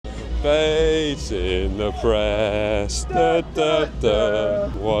Bait in the press, da, da, da.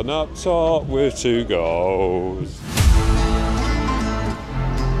 One up top with 2 goals.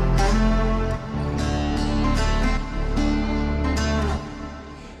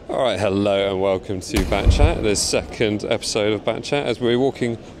 Alright, hello and welcome to Bat Chat, the second episode of Bat Chat, as we're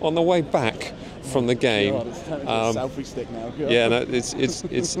walking on the way back from the game. God, it's kind of a selfie stick now. God. Yeah, no, it's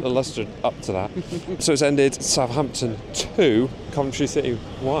illustrated up to that. So it's ended Southampton 2, Coventry City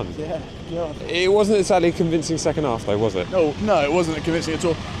 1. Yeah, God. It wasn't exactly a convincing second half though, was it? No, it wasn't convincing at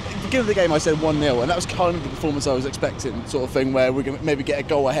all. At the beginning of the game I said 1-0 and that was kind of the performance I was expecting, sort of thing where we're going to maybe get a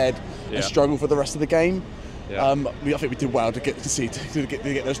goal ahead and struggle for the rest of the game. Yeah. I think we did well to get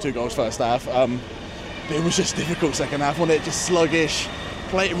those 2 goals first half. But it was just difficult second half, wasn't it? Just sluggish.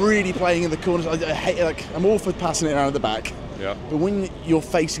 Really playing in the corners. I hate, I'm all for passing it around at the back. Yeah. But when you're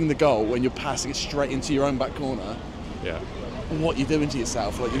facing the goal, when you're passing it straight into your own back corner, what you're doing to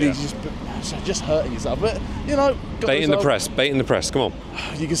yourself, you're just hurting yourself. But you know, bait in the press. Come on.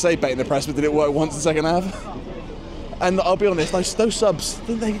 You can say bait in the press, but did it work once in the second half? And I'll be honest, those subs,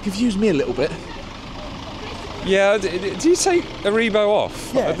 they confused me a little bit. Yeah, did you take Aribo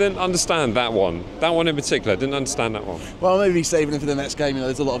off? Yeah. I didn't understand that one. That one in particular, I didn't understand that one. Well, maybe saving him for the next game,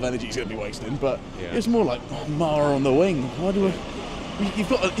 there's a lot of energy he's going to be wasting, but it's more like Mara on the wing. Why do you've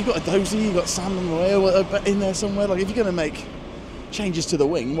got a Dozy, you've got Sam on the way in there somewhere. If you're going to make changes to the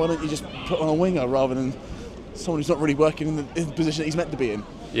wing, why don't you just put on a winger rather than someone who's not really working in the position that he's meant to be in?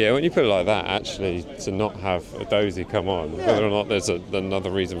 Yeah, when you put it like that, actually, to not have a Dozy come on, whether or not there's another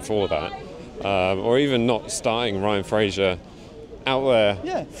reason for that. Or even not starting Ryan Fraser out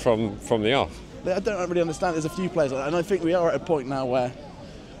there from the off. I don't really understand. There's a few players like that, and I think we are at a point now where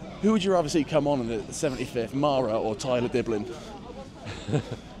who would you rather see come on in the 75th, Mara or Tyler Diblin?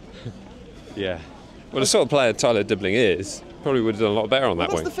 Yeah. Well, the sort of player Tyler Diblin is, probably would have done a lot better on that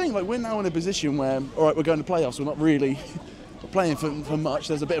wing. That's the thing. We're now in a position where, all right, we're going to playoffs. We're not really playing for much.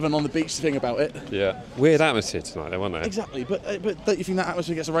 There's a bit of an on the beach thing about it. Yeah. Weird atmosphere tonight, though, wasn't there? Exactly. But don't you think that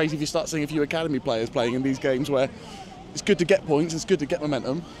atmosphere gets raised if you start seeing a few academy players playing in these games where it's good to get points, it's good to get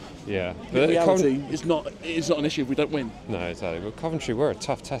momentum. Yeah. But in reality, it's not an issue if we don't win. No, exactly. But Coventry were a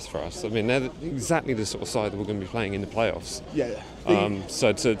tough test for us. I mean, they're exactly the sort of side that we're going to be playing in the playoffs. Yeah.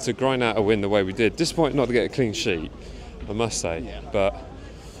 So to grind out a win the way we did, disappointed not to get a clean sheet, I must say. Yeah. But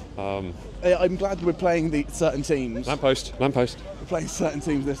I'm glad we're playing certain teams. Lamppost. We're playing certain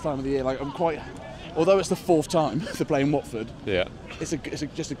teams this time of the year. Although it's the 4th time they're playing Watford. Yeah. It's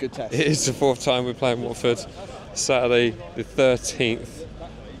just a good test. It is the 4th time we're playing Watford. Saturday the 13th.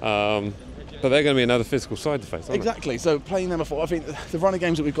 But they're going to be another physical side to face, aren't Exactly. So playing them before, I think the run of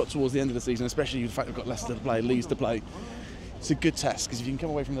games that we've got towards the end of the season, especially the fact we've got Leicester to play, Leeds to play, it's a good test because if you can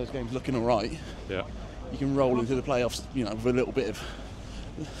come away from those games looking all right, you can roll into the playoffs, with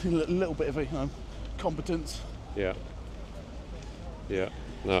a little bit of competence. Yeah. Yeah.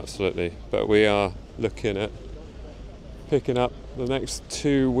 No, absolutely. But we are looking at picking up the next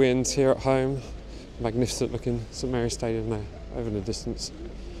 2 wins here at home. Magnificent looking St Mary's Stadium there over in the distance.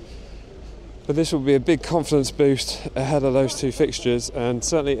 But this will be a big confidence boost ahead of those 2 fixtures, and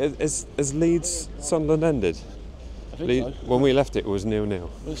certainly as Leeds Sunderland ended. I think so. When we left it was 0-0. Well,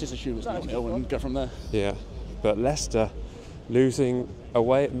 let's just assume it's 0-0 and go from there. Yeah. But Leicester losing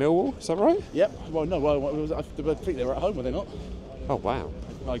away at Millwall, is that right? Yep. Well, no. I think they were at home, were they not? Oh wow.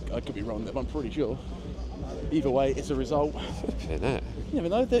 I could be wrong there, but I'm pretty sure. Either way, it's a result. You never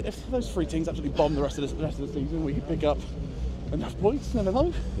know. If those 3 teams absolutely bomb the rest of the season, we could pick up enough points. Never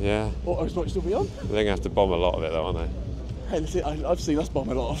know. Yeah. Or as much still be on. They're going to have to bomb a lot of it, though, aren't they? Hey, listen, I've seen us bomb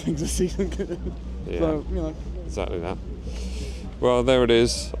a lot of things this season. Yeah. So, Exactly that. Well, there it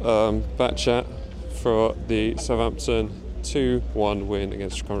is. Bat Chat for the Southampton 2-1 win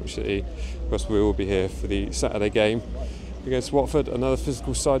against Coventry City. Of course, we will be here for the Saturday game against Watford, another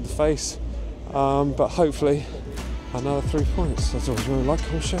physical side to face, but hopefully another 3 points. That's always really like,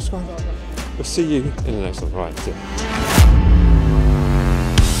 comment, share, subscribe. We'll see you in the next one. Right, see ya.